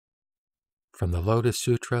from the Lotus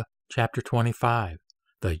Sutra, Chapter 25,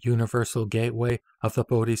 the Universal Gateway of the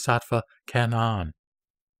Bodhisattva Kannon.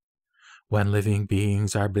 When living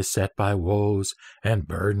beings are beset by woes and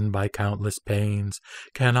burdened by countless pains,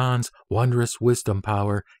 Kannon's wondrous wisdom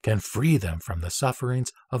power can free them from the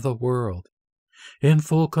sufferings of the world. In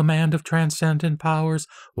full command of transcendent powers,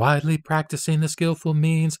 widely practicing the skillful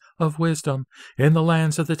means of wisdom, in the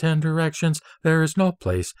lands of the 10 directions there is no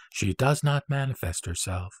place she does not manifest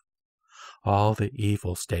herself. All the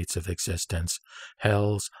evil states of existence,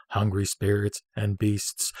 hells, hungry spirits and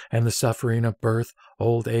beasts, and the suffering of birth,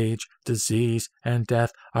 old age, disease, and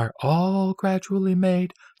death are all gradually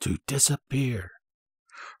made to disappear.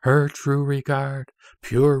 Her true regard,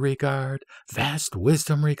 pure regard, vast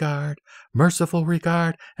wisdom regard, merciful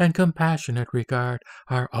regard, and compassionate regard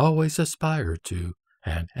are always aspired to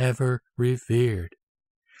and ever revered.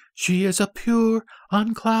 She is a pure,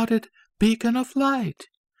 unclouded beacon of light,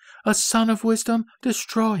 a sun of wisdom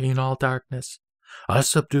destroying all darkness, a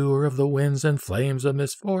subduer of the winds and flames of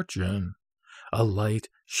misfortune, a light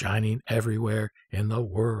shining everywhere in the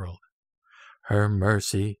world. Her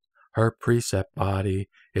mercy, her precept body,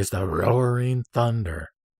 is the roaring thunder,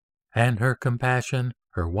 and her compassion,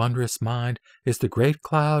 her wondrous mind, is the great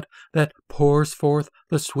cloud that pours forth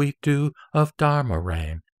the sweet dew of Dharma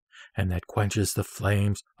rain, and that quenches the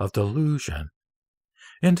flames of delusion.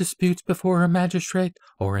 In disputes before her magistrate,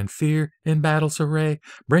 or in fear in battle's array,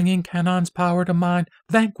 bringing Kannon's power to mind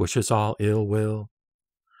vanquishes all ill will.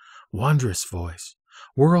 Wondrous voice,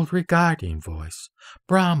 world-regarding voice,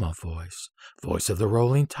 Brahma voice, voice of the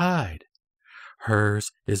rolling tide.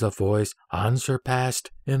 Hers is a voice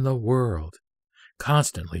unsurpassed in the world,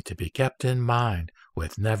 constantly to be kept in mind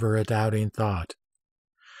with never a doubting thought.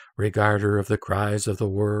 Regarder of the cries of the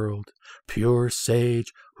world, pure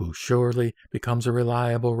sage who surely becomes a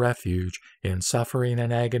reliable refuge in suffering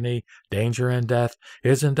and agony, danger and death,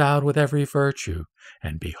 is endowed with every virtue,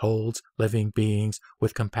 and beholds living beings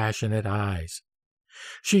with compassionate eyes.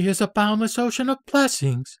 She is a boundless ocean of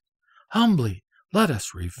blessings. Humbly let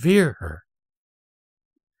us revere her.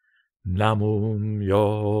 Namu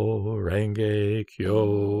Myoho Renge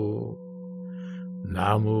Kyo.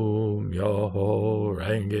 Namu Myoho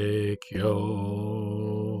Renge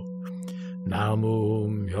Kyo. Namu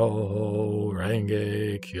Myoho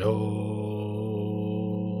Renge Kyo.